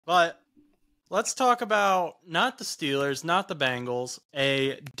But let's talk about not the Steelers, not the Bengals,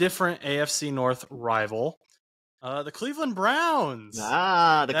 a different AFC North rival, the Cleveland Browns.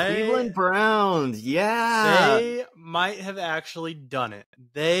 The Cleveland Browns. Yeah. They might have actually done it.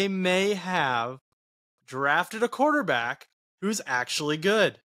 They may have drafted a quarterback who's actually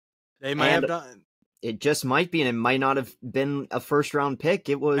good. They might have done. It just might be, and it might not have been a first-round pick.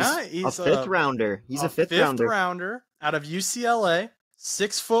 It was a fifth rounder. He's a fifth rounder out of UCLA,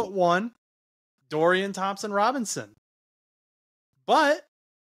 6'1", Dorian Thompson Robinson. But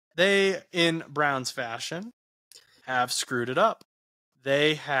they, in Browns fashion, have screwed it up.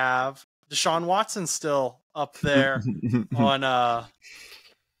 They have Deshaun Watson still up there on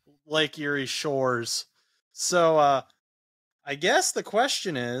Lake Erie shores. So I guess the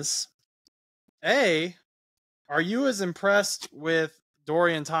question is, A, are you as impressed with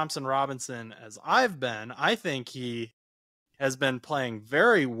Dorian Thompson Robinson as I've been? I think he has been playing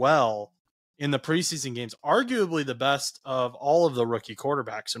very well in the preseason games, arguably the best of all of the rookie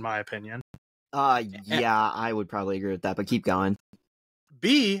quarterbacks, in my opinion. Yeah, I would probably agree with that, but keep going.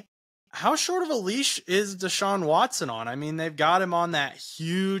 B, how short of a leash is Deshaun Watson on? I mean, they've got him on that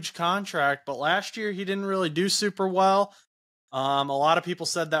huge contract, but last year he didn't really do super well. A lot of people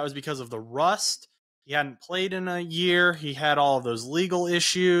said that was because of the rust. He hadn't played in a year. He had all of those legal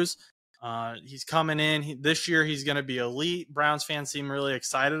issues. He's coming in. This year he's going to be elite. Browns fans seem really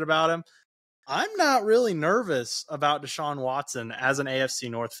excited about him. I'm not really nervous about Deshaun Watson as an AFC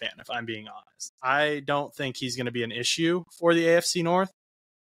North fan, if I'm being honest. I don't think he's going to be an issue for the AFC North.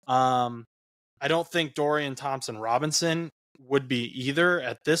 I don't think Dorian Thompson Robinson would be either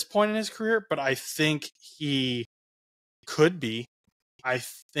at this point in his career, but I think he could be. I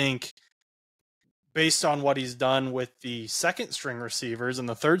think based on what he's done with the second string receivers and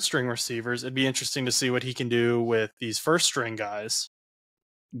the third string receivers, it'd be interesting to see what he can do with these first string guys.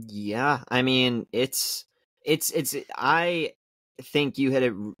 Yeah, I mean, I think you hit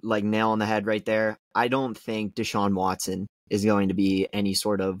it like nail on the head right there. I don't think Deshaun Watson is going to be any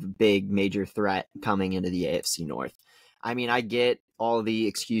sort of big major threat coming into the AFC North. I mean, I get all the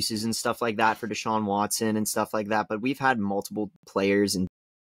excuses and stuff like that for Deshaun Watson and stuff like that, but we've had multiple players and,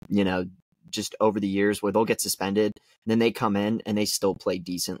 just over the years where they'll get suspended and then they come in and they still play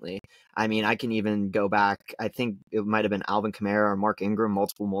decently. I mean, I can even go back, I think it might have been Alvin Kamara or Mark Ingram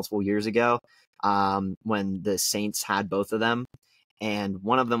multiple years ago, when the Saints had both of them, and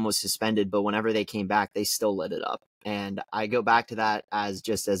one of them was suspended, but whenever they came back, they still lit it up. And I go back to that as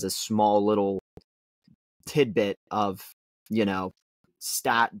a small little tidbit of,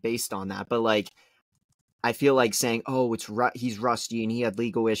 stat based on that. But like, I feel like saying, oh, he's rusty and he had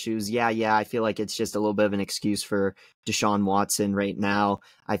legal issues. Yeah. I feel like it's just a little bit of an excuse for Deshaun Watson right now.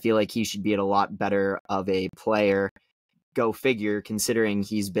 I feel like he should be at a lot better of a player. Go figure, considering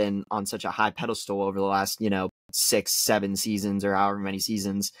he's been on such a high pedestal over the last, 6-7 seasons or however many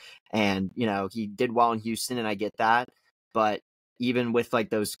seasons. And, he did well in Houston, and I get that. But even with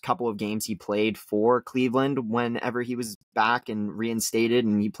like those couple of games he played for Cleveland whenever he was back and reinstated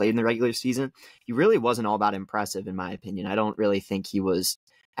and he played in the regular season, he really wasn't all that impressive, in my opinion. I don't really think he was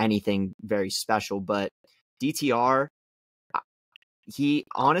anything very special. But DTR, he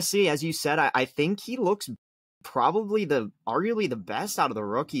honestly, as you said, I think he looks probably arguably the best out of the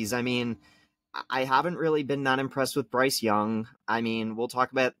rookies. I mean, I haven't really been that impressed with Bryce Young. I mean, we'll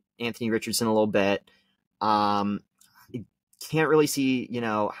talk about Anthony Richardson a little bit. Can't really see,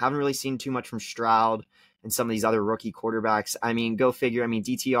 haven't really seen too much from Stroud and some of these other rookie quarterbacks. I mean, go figure. I mean,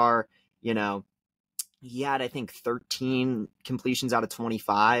 DTR, he had, I think, 13 completions out of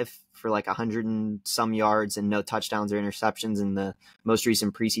 25 for like 100 and some yards and no touchdowns or interceptions in the most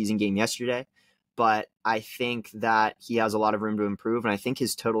recent preseason game yesterday. But I think that he has a lot of room to improve. And I think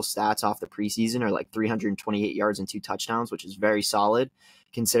his total stats off the preseason are like 328 yards and 2 touchdowns, which is very solid,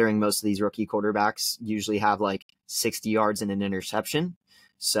 considering most of these rookie quarterbacks usually have like 60 yards and an interception.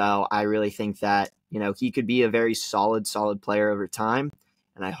 So I really think that, he could be a very solid player over time.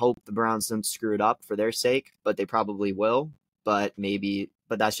 And I hope the Browns don't screw it up for their sake, but they probably will. But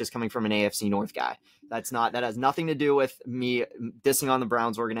that's just coming from an AFC North guy. That has nothing to do with me dissing on the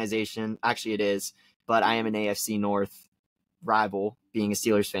Browns organization. Actually, it is, but I am an AFC North rival, being a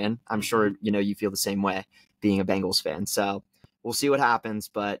Steelers fan. I'm sure, you feel the same way, being a Bengals fan. So we'll see what happens.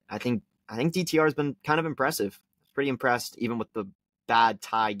 But I think DTR has been kind of impressive. Pretty impressed, even with the bad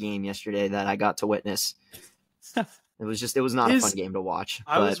tie game yesterday that I got to witness. It was not a fun game to watch.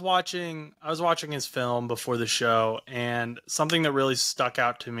 I was watching his film before the show, and something that really stuck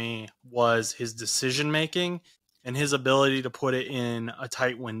out to me was his decision making and his ability to put it in a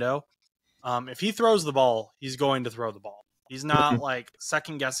tight window. If he throws the ball, he's going to throw the ball. He's not like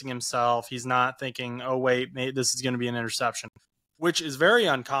second guessing himself. He's not thinking, oh, wait, maybe this is going to be an interception, which is very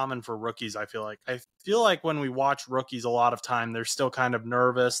uncommon for rookies. I feel like when we watch rookies a lot of time, they're still kind of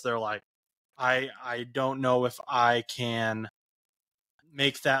nervous. They're like, I don't know if I can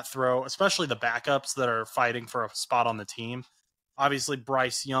make that throw, especially the backups that are fighting for a spot on the team. Obviously,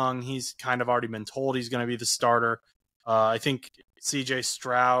 Bryce Young, he's kind of already been told he's going to be the starter. I think CJ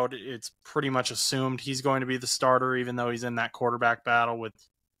Stroud, it's pretty much assumed he's going to be the starter, even though he's in that quarterback battle with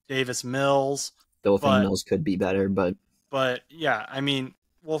Davis Mills. Still think Mills could be better, but yeah, I mean,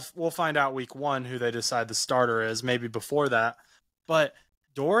 we'll find out week 1 who they decide the starter is, maybe before that. But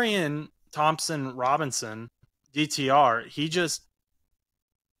Dorian Thompson Robinson, DTR, he's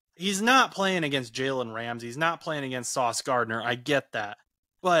not playing against Jalen Ramsey. He's not playing against Sauce Gardner. I get that.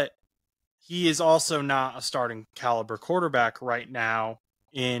 But he is also not a starting caliber quarterback right now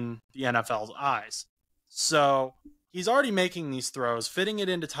in the NFL's eyes. So he's already making these throws, fitting it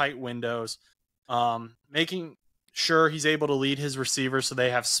into tight windows, making sure he's able to lead his receivers so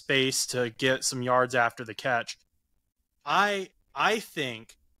they have space to get some yards after the catch. I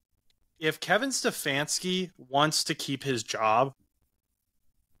think if Kevin Stefanski wants to keep his job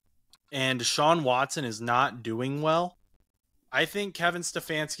and Deshaun Watson is not doing well, I think Kevin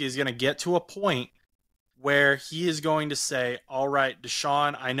Stefanski is going to get to a point where he is going to say, all right,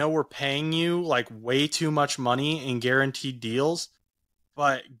 Deshaun, I know we're paying you like way too much money in guaranteed deals,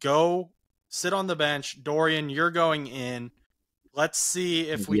 but go sit on the bench. Dorian, you're going in. Let's see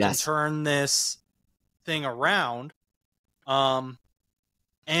if we can turn this thing around.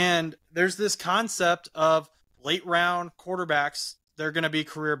 And there's this concept of late round quarterbacks. They're going to be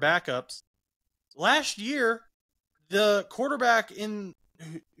career backups. Last year, the quarterback who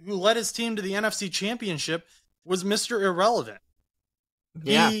led his team to the NFC Championship was Mr. Irrelevant.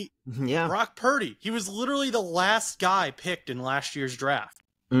 Brock Purdy. He was literally the last guy picked in last year's draft.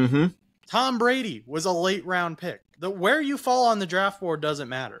 Mm-hmm. Tom Brady was a late round pick. Where you fall on the draft board doesn't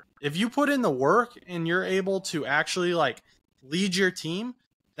matter. If you put in the work and you're able to actually like lead your team,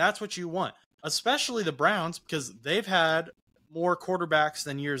 that's what you want. Especially the Browns, because they've had more quarterbacks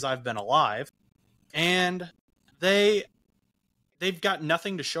than years I've been alive. And they've got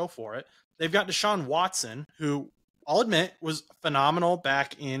nothing to show for it. They've got Deshaun Watson, who I'll admit was phenomenal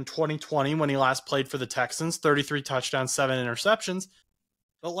back in 2020 when he last played for the Texans, 33 touchdowns, 7 interceptions.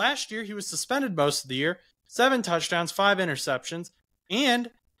 But last year he was suspended most of the year, 7 touchdowns, 5 interceptions,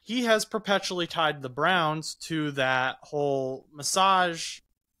 and he has perpetually tied the Browns to that whole massage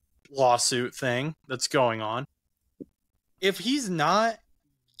lawsuit thing that's going on. If he's not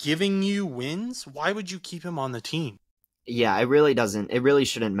giving you wins, why would you keep him on the team? Yeah, it really doesn't. It really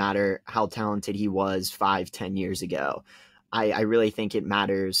shouldn't matter how talented he was 5-10 years ago. I really think it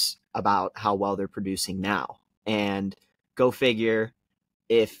matters about how well they're producing now. And go figure.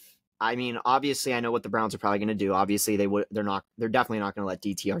 Obviously I know what the Browns are probably going to do. Obviously they're definitely not going to let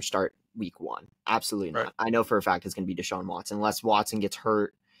DTR start week 1. Absolutely not. Right. I know for a fact it's going to be Deshaun Watson unless Watson gets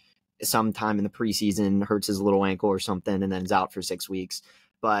hurt sometime in the preseason, hurts his little ankle or something, and then is out for 6 weeks.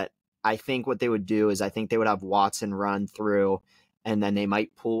 But I think what they would do is I think they would have Watson run through, and then they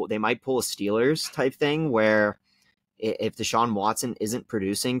might pull a Steelers type thing where if Deshaun Watson isn't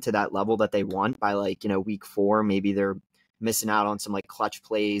producing to that level that they want by week 4, maybe they're missing out on some like clutch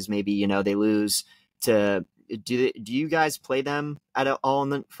plays. Maybe, they lose to, do you guys play them at all in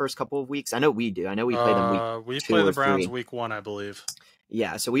the first couple of weeks? I know we do. I know we play them we play the Browns week 1, I believe.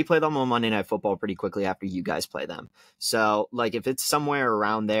 Yeah, so we play them on Monday Night Football pretty quickly after you guys play them. So, if it's somewhere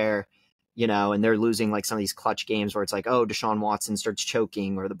around there, and they're losing like some of these clutch games where it's like, oh, Deshaun Watson starts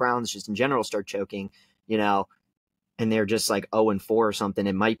choking, or the Browns just in general start choking, and they're just like 0-4 or something,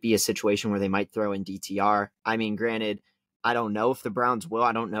 it might be a situation where they might throw in DTR. I mean, granted, I don't know if the Browns will.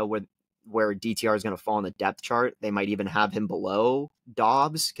 I don't know where DTR is going to fall on the depth chart. They might even have him below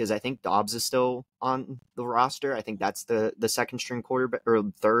Dobbs, because I think Dobbs is still on the roster. I think that's the second string quarterback or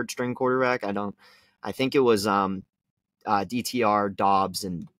third string quarterback. I think it was DTR, Dobbs,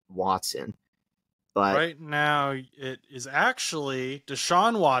 and Watson. But right now it is actually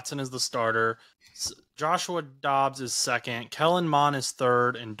Deshaun Watson is the starter, Joshua Dobbs is second, Kellen Mond is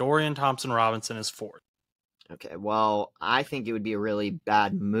third, and Dorian Thompson Robinson is fourth. Okay, well, I think it would be a really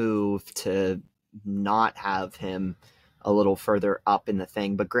bad move to not have him a little further up in the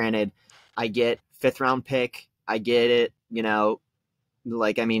thing. But granted, I get 5th round pick. I get it.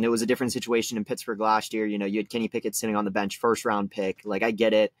 It was a different situation in Pittsburgh last year. You had Kenny Pickett sitting on the bench, 1st round pick. I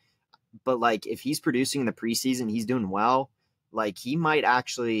get it. But if he's producing in the preseason, he's doing well. He might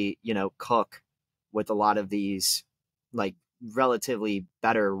actually, cook with a lot of these relatively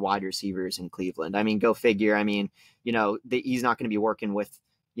better wide receivers in Cleveland. I mean, go figure. I mean, he's not going to be working with,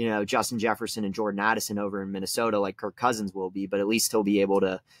 Justin Jefferson and Jordan Addison over in Minnesota like Kirk Cousins will be, but at least he'll be able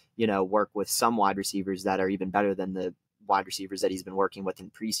to, work with some wide receivers that are even better than the wide receivers that he's been working with in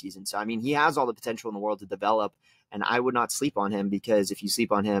preseason. So, I mean, he has all the potential in the world to develop, and I would not sleep on him, because if you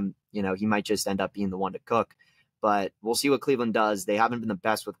sleep on him, he might just end up being the one to cook. But we'll see what Cleveland does. They haven't been the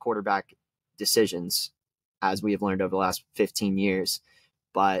best with quarterback decisions, as we have learned over the last 15 years.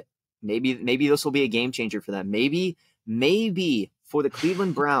 But maybe this will be a game changer for them. Maybe for the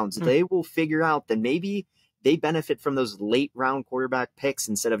Cleveland Browns, they will figure out that maybe they benefit from those late round quarterback picks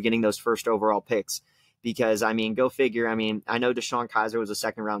instead of getting those first overall picks. Because, I mean, go figure. I mean, I know Deshaun Kaiser was a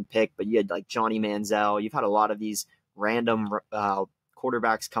second round pick, but you had like Johnny Manziel. You've had a lot of these random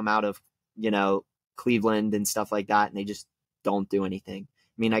quarterbacks come out of, Cleveland and stuff like that, and they just don't do anything.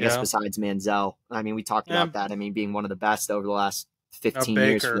 I mean, I guess besides Manziel, I mean, we talked about that. I mean, being one of the best over the last 15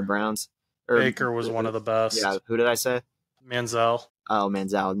 years for the Browns. Baker was one of the best. Yeah, who did I say? Manziel. Oh,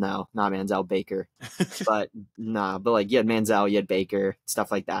 Manziel. No, not Manziel, Baker. but like you had Manziel, you had Baker,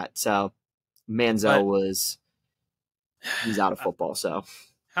 stuff like that. So Manziel he's out of football. So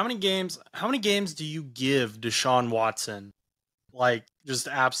how many games do you give Deshaun Watson? Like, just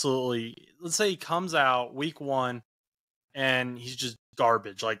absolutely, let's say he comes out week 1 and he's just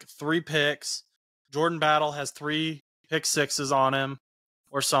garbage, like 3 picks. Jordan Battle has 3 pick sixes on him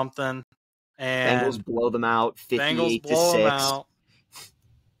or something. And Bengals blow them out 58-6. Them out.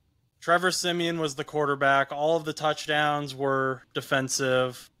 Trevor Siemian was the quarterback. All of the touchdowns were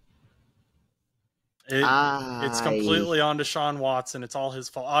defensive. It's completely on Deshaun Watson. It's all his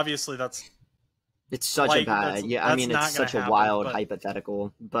fault. Obviously, it's such a bad. Yeah, I mean, it's such a wild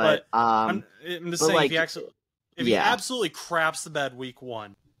hypothetical. But I'm just saying, like, if he absolutely craps the bed week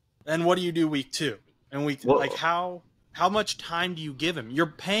 1, then what do you do week 2? And how much time do you give him? You're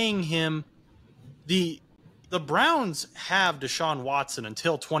paying him. The Browns have Deshaun Watson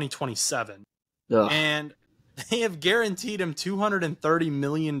until 2027, and they have guaranteed him $230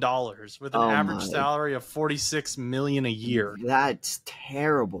 million with an average salary of $46 million a year. That's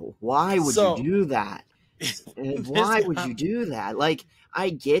terrible. Why would you do that? Why would you do that? Like,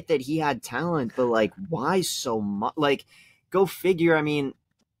 I get that he had talent, but like, why so much? Like, go figure. I mean,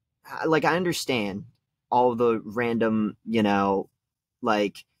 like, I understand all the random,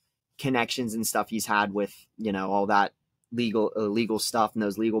 like, connections and stuff he's had with, all that legal stuff and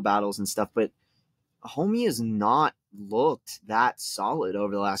those legal battles and stuff, but homie has not looked that solid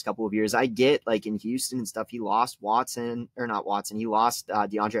over the last couple of years. I get, like, in Houston and stuff, he lost he lost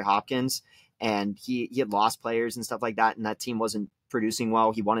DeAndre Hopkins, and he had lost players and stuff like that, and that team wasn't producing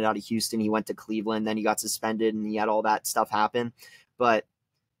well. He wanted out of Houston, he went to Cleveland, then he got suspended, and he had all that stuff happen. But,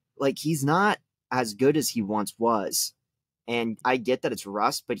 like, he's not as good as he once was. And I get that it's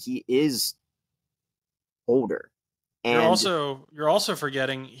rust, but he is older. And you're also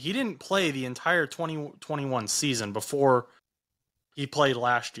forgetting he didn't play the entire 2021 season before he played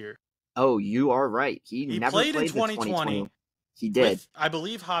last year. Oh, you are right. He never played in 2020. He did. I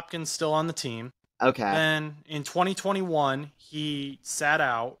believe Hopkins still on the team. Okay. Then in 2021, he sat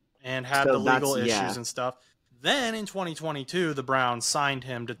out and had the legal issues and stuff. Then in 2022, the Browns signed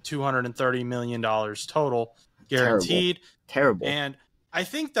him to $230 million total, guaranteed. Terrible. And I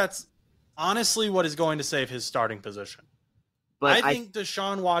think that's honestly what is going to save his starting position. But I think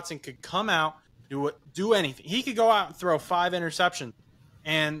Deshaun Watson could come out, do anything. He could go out and throw 5 interceptions,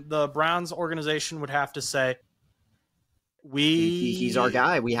 and the Browns organization would have to say, he's our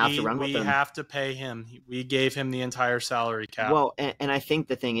guy. We have to run with him. We have to pay him. We gave him the entire salary cap. Well, and I think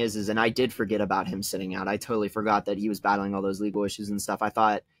the thing is, and I did forget about him sitting out. I totally forgot that he was battling all those legal issues and stuff. I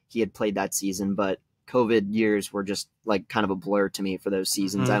thought he had played that season, but COVID years were just like kind of a blur to me for those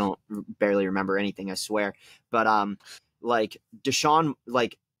seasons. I don't barely remember anything, I swear. But like Deshaun,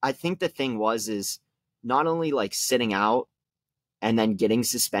 like, I think the thing is not only like sitting out and then getting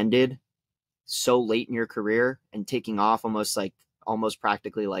suspended so late in your career and taking off almost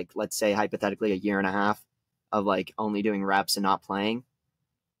practically, like, let's say hypothetically, a year and a half of like only doing reps and not playing.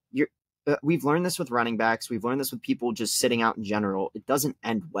 We've learned this with running backs. We've learned this with people just sitting out in general. It doesn't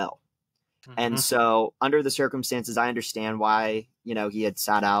end well. And so under the circumstances, I understand why, he had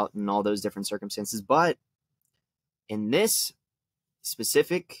sat out and all those different circumstances. But in this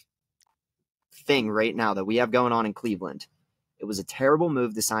specific thing right now that we have going on in Cleveland, it was a terrible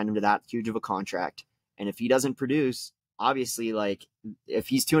move to sign him to that huge of a contract. And if he doesn't produce, obviously, like, if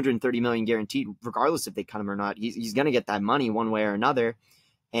he's $230 million guaranteed, regardless if they cut him or not, he's going to get that money one way or another.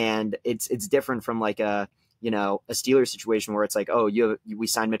 And it's different from like a Steelers situation where it's like, oh, we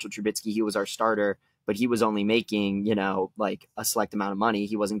signed Mitchell Trubisky, he was our starter, but he was only making, like a select amount of money.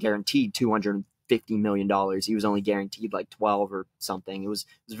 He wasn't guaranteed $250 million. He was only guaranteed like 12 or something. It was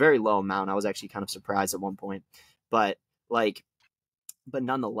a very low amount. I was actually kind of surprised at one point, but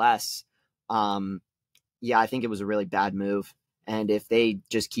nonetheless, yeah, I think it was a really bad move. And if they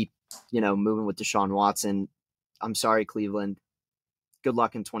just keep, moving with Deshaun Watson, I'm sorry, Cleveland. Good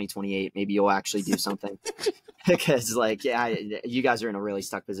luck in 2028. Maybe you'll actually do something. Because, you guys are in a really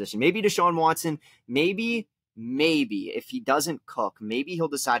stuck position. Maybe Deshaun Watson, maybe if he doesn't cook, maybe he'll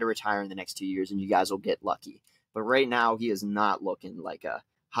decide to retire in the next 2 years and you guys will get lucky. But right now, he is not looking like a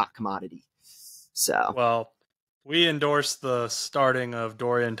hot commodity. So, well, we endorse the starting of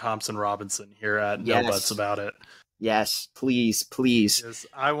Dorian Thompson Robinson here at No Butts About It. Yes, please. Yes,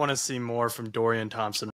 I want to see more from Dorian Thompson